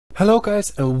Hello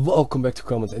guys and welcome back to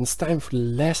Comment, and it's time for the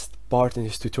last part in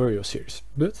this tutorial series.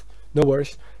 But no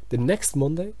worries, the next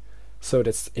Monday, so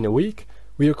that's in a week,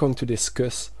 we are going to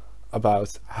discuss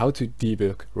about how to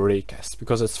debug raycast,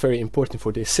 because it's very important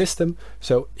for this system.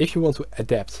 So if you want to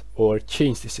adapt or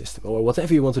change the system or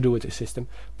whatever you want to do with the system,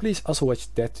 please also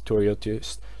watch that tutorial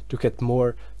just to get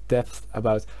more depth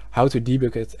about how to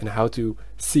debug it and how to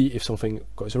see if something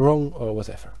goes wrong or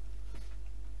whatever.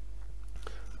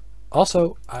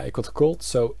 Also, I got a cold,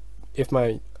 so if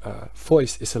my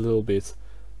voice is a little bit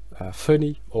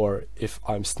funny, or if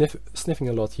I'm sniffing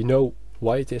a lot, you know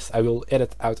why it is. I will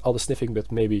edit out all the sniffing,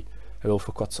 but maybe I will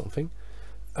forget something.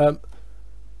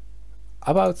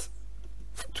 About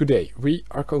today, we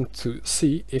are going to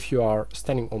see if you are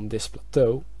standing on this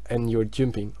plateau and you're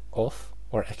jumping off,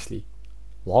 or actually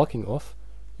walking off,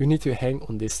 you need to hang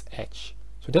on this edge.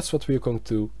 So that's what we're going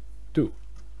to do.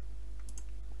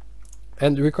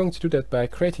 And we're going to do that by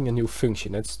creating a new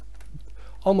function. It's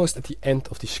almost at the end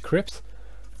of the script,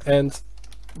 and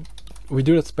we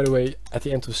do that, by the way, at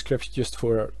the end of the script just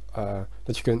for that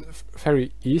you can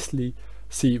very easily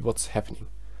see what's happening,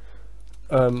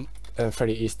 and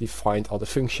very easily find all the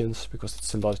functions, because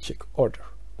it's a logic order,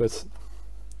 but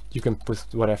you can put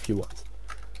whatever you want.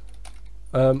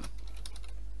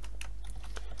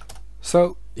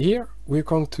 So here we're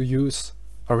going to use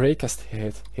raycast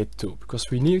hit 2, because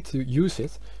we need to use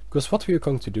it, because what we are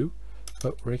going to do,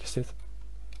 raycast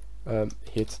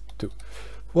hit 2.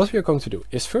 What we are going to do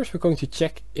is first we're going to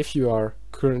check if you are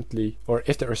currently, or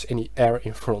if there is any air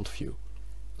in front of you.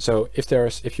 So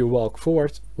if you walk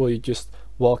forward, will you just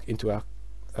walk into a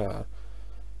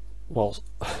well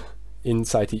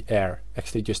inside the air,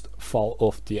 actually just fall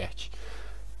off the edge.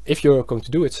 If you're going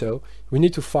to do it, so we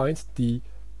need to find the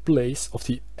place of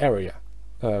the area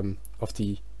of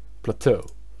the plateau,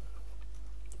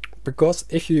 because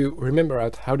if you remember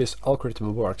out how this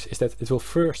algorithm works, is that it will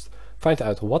first find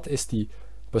out what is the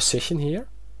position here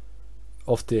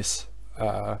of this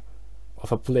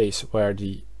of a place where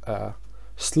the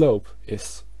slope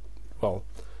is, well,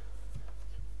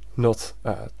 not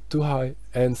too high,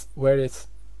 and where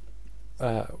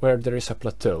there is a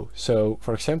plateau. So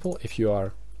for example, if you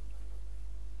are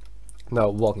now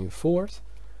walking forward,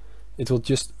 it will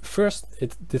just first,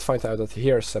 it did find out that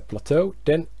here's a plateau,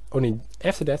 then only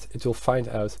after that it will find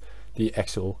out the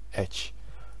actual edge.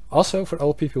 Also, for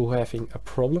all people who are having a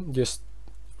problem, just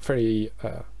very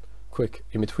quick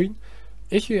in between,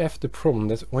 if you have the problem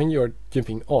that when you're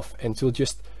jumping off and it will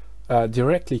just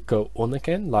directly go on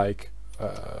again, like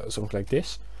something like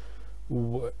this,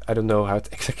 I don't know how it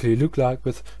exactly look like,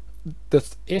 but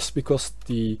that is because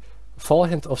the fall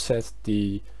hand offset,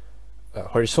 the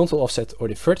horizontal offset or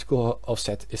the vertical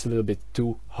offset is a little bit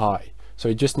too high. So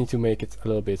you just need to make it a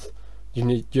little bit,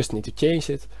 just need to change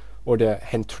it, or the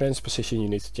hand transposition, you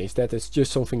need to change that. It's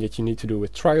just something that you need to do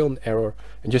with trial and error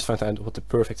and just find out what the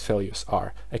perfect values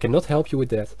are. I cannot help you with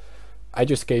that. I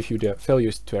just gave you the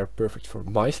values that are perfect for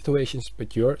my situations,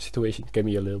 but your situation can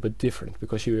be a little bit different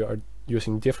because you are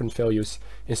using different values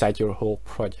inside your whole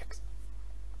project.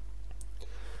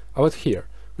 About here,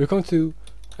 we're going to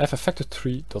have a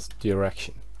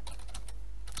vector3.direction,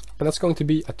 and that's going to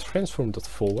be a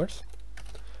transform.forward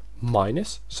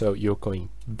minus, so you're going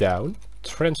down,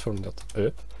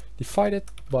 transform.up divided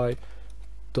by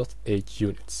 .8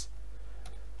 units.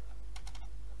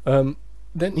 Then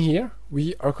here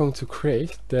we are going to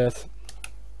create that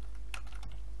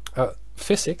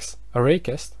physics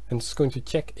raycast, and it's going to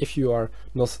check if you are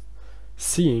not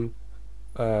seeing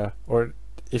or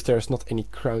if there's not any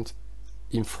ground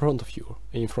in front of you,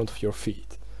 in front of your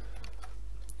feet.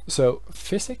 So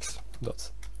physics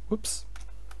dot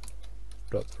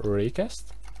raycast,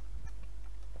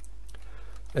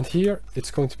 and here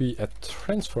it's going to be a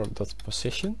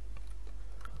transform.position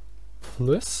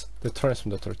plus the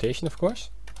transform.rotation, of course,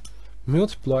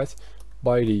 multiplied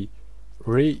by the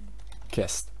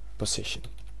raycast position.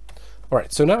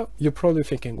 Alright, so now you're probably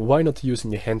thinking, why not using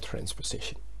the hand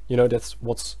transposition? You know, that's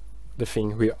what's the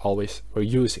thing we always were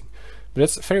using. But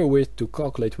that's very weird to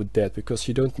calculate with that, because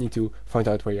you don't need to find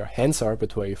out where your hands are,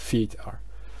 but where your feet are.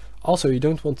 Also, you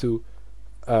don't want to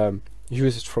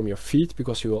use it from your feet,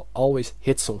 because you will always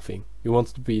hit something. You want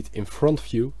it to be in front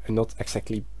of you and not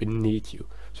exactly beneath you.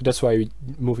 So that's why we're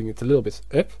moving it a little bit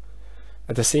up,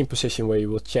 at the same position where you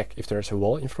will check if there's a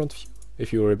wall in front of you,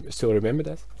 if you still remember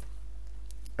that.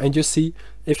 And just see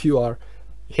if you are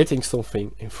hitting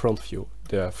something in front of you,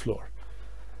 the floor.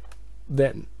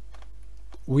 Then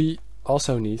we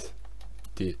also need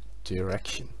the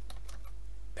direction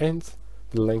and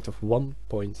the length of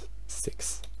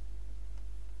 1.6.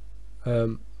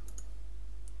 I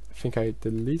think I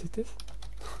deleted it.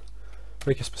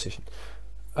 raycast position.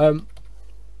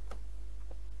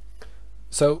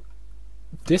 So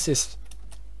this is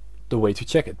the way to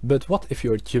check it. But what if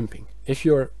you're jumping? If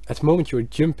you're at the moment you're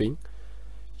jumping,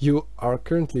 you are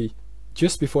currently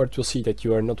just before it will see that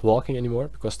you are not walking anymore,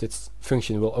 because this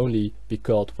function will only be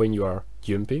called when you are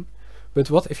jumping. But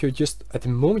what if you're just at the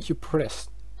moment you press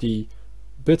the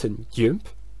button jump,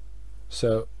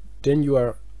 so then you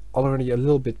are already a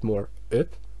little bit more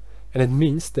up, and it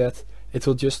means that it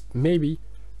will just maybe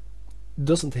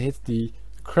doesn't hit the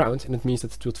ground, and it means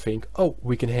that it would think, oh,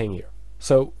 we can hang here.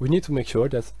 So we need to make sure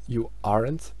that you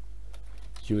aren't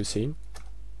using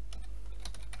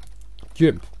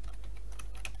jump.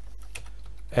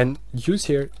 And use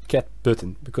here get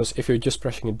button, because if you're just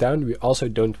pressing it down, we also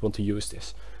don't want to use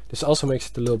this. This also makes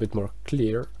it a little bit more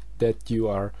clear that you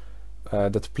are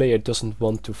that the player doesn't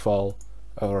want to fall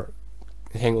or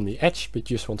hang on the edge, but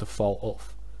just want to fall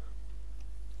off.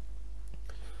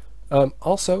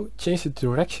 Also change the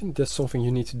direction. That's something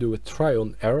you need to do with trial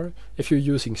and error. If you're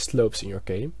using slopes in your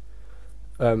game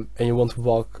and you want to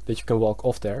walk, that you can walk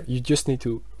off there, you just need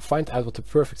to find out what the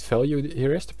perfect value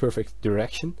here is, the perfect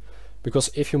direction.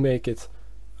 Because if you make it,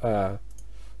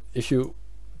 if you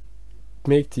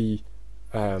make the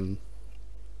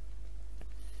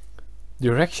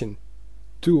direction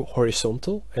too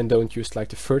horizontal and don't use like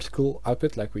the vertical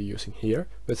output like we're using here,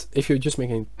 but if you're just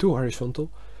making it too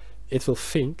horizontal, it will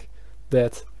think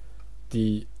that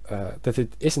the that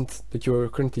it isn't, that you're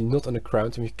currently not on the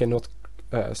ground and you cannot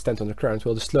stand on the ground.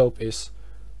 Well, the slope is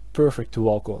perfect to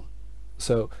walk on.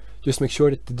 So just make sure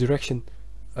that the direction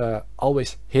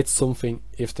always hit something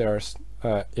if there's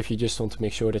if you just want to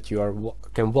make sure that you are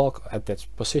can walk at that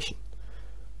position.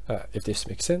 If this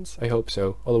makes sense, I hope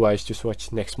so. Otherwise, just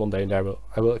watch next Monday and I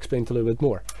will explain it a little bit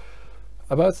more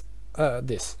about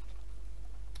this.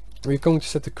 We're going to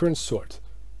set the current sort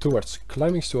towards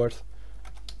climbing sort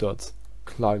dot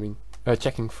climbing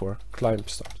checking for climb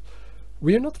start.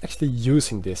 We are not actually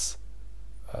using this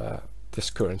this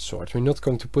current sort. We're not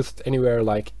going to put it anywhere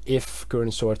like if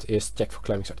current sort is check for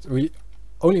climbing start. We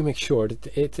only make sure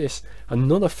that it is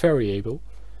another variable,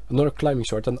 another climbing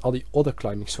sort than all the other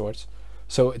climbing sorts.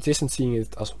 So it isn't seeing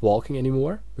it as walking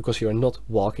anymore, because you are not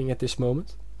walking at this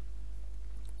moment.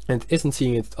 And it isn't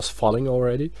seeing it as falling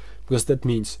already, because that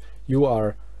means you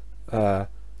are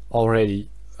already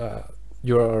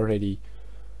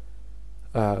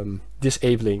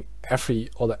disabling every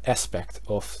other aspect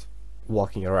of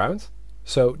walking around.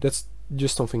 So that's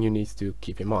just something you need to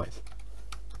keep in mind.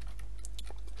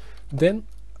 Then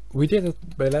we did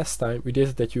it by last time. We did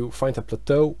it that you find a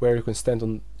plateau where you can stand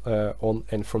on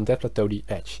and from that plateau the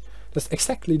edge. That's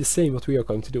exactly the same what we are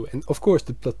going to do. And of course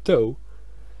the plateau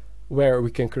where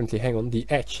we can currently hang on, the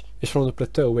edge, is from the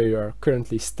plateau where you are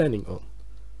currently standing on.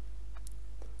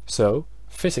 So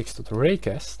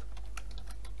physics.raycast,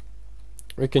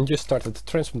 we can just start at the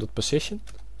transform.position,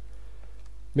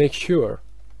 make sure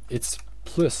it's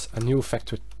plus a new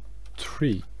factor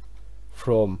 3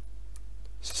 from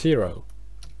 0,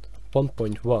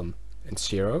 1.1 and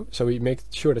 0, so we make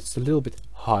sure that it's a little bit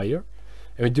higher.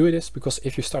 And we do this because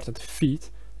if you start at the feet,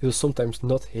 it will sometimes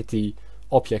not hit the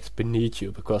object beneath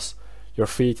you, because your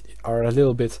feet are a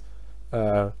little bit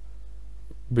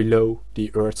below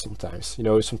the earth sometimes. You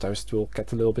know, sometimes it will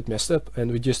get a little bit messed up,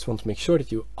 and we just want to make sure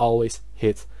that you always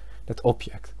hit that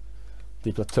object,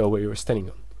 the plateau where you are standing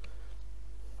on.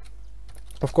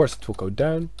 Of course it will go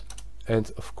down,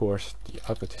 and of course the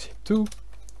output is hit 2,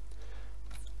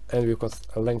 and we've got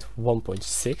a length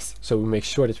 1.6, so we make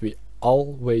sure that we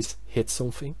always hit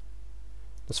something.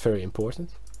 That's very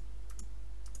important.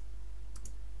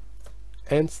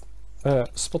 And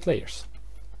spot layers,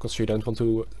 because you don't want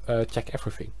to check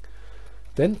everything.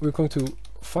 Then we're going to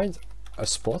find a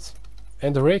spot,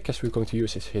 and the raycast we're going to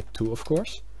use is hit 2, of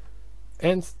course,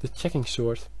 and the checking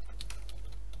sort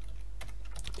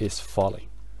is falling.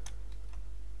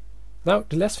 Now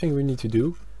the last thing we need to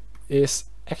do is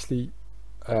actually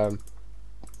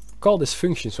call this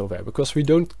function somewhere, because we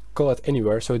don't call it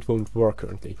anywhere, so it won't work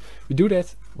currently. We do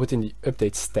that within the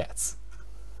update stats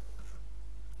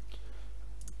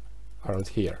around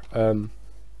here.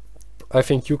 I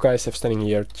think you guys have standing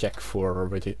here check for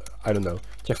already, I don't know,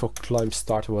 check for climb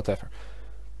start or whatever.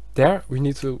 There we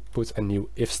need to put a new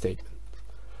if statement.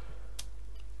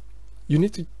 You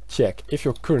need to check if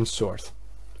your current sort,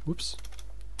 whoops,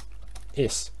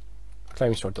 is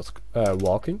climbing sort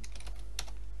walking,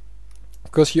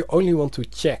 because you only want to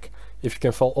check if you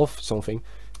can fall off something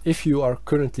if you are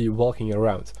currently walking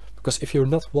around. Because if you're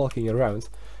not walking around,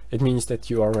 it means that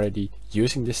you are already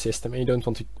using this system and you don't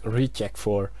want to recheck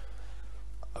for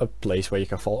a place where you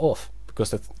can fall off,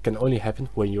 because that can only happen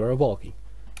when you are walking.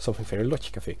 something very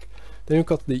logic, I think. Then we've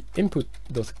got the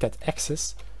input.get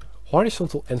axis,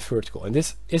 horizontal and vertical. And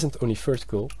this isn't only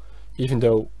vertical, even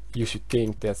though you should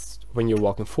think that when you're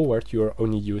walking forward, you're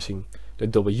only using the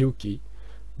W key.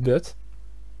 But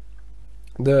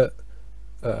the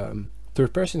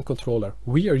third-person controller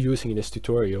we are using in this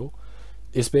tutorial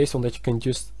is based on that you can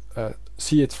just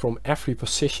see it from every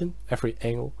position, every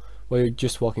angle, while you're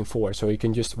just walking forward. So you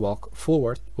can just walk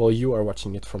forward while you are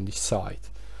watching it from the side.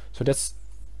 So that's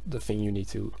the thing you need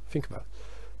to think about.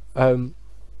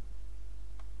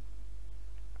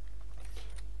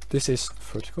 This is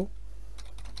vertical,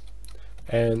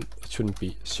 and it shouldn't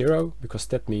be 0, because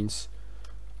that means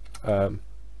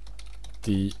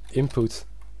the input,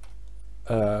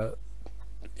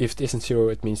 if it isn't 0,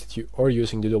 it means that you are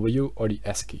using the W or the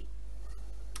S key.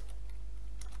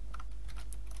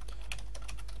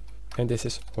 And this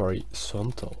is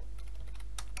horizontal,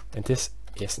 and this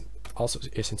also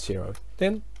isn't 0.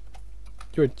 Then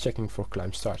you're checking for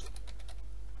climb start.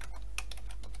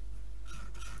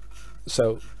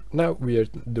 So now we are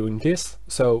doing this.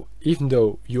 So even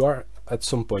though you are at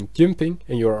some point jumping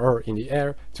and you are in the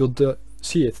air, it will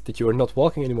see it that you are not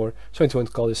walking anymore, so it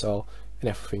won't call this all, and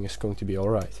everything is going to be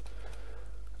alright.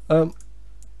 The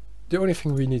only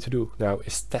thing we need to do now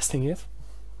is testing it,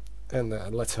 and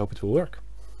let's hope it will work.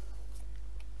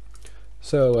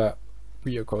 So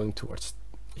we are going towards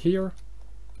here.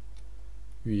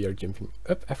 We are jumping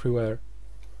up everywhere.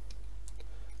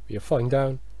 We are falling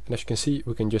down, and as you can see,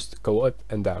 we can just go up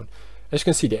and down. As you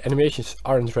can see, the animations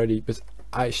aren't ready, but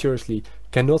I seriously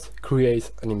cannot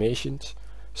create animations,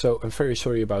 so I'm very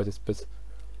sorry about it, but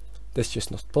that's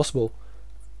just not possible.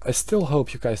 I still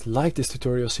hope you guys like this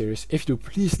tutorial series. If you do,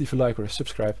 please leave a like or a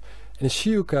subscribe, and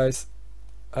see you guys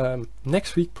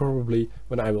next week, probably,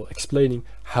 when I will explaining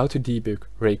how to debug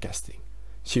raycasting.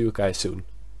 See you guys soon.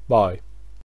 Bye.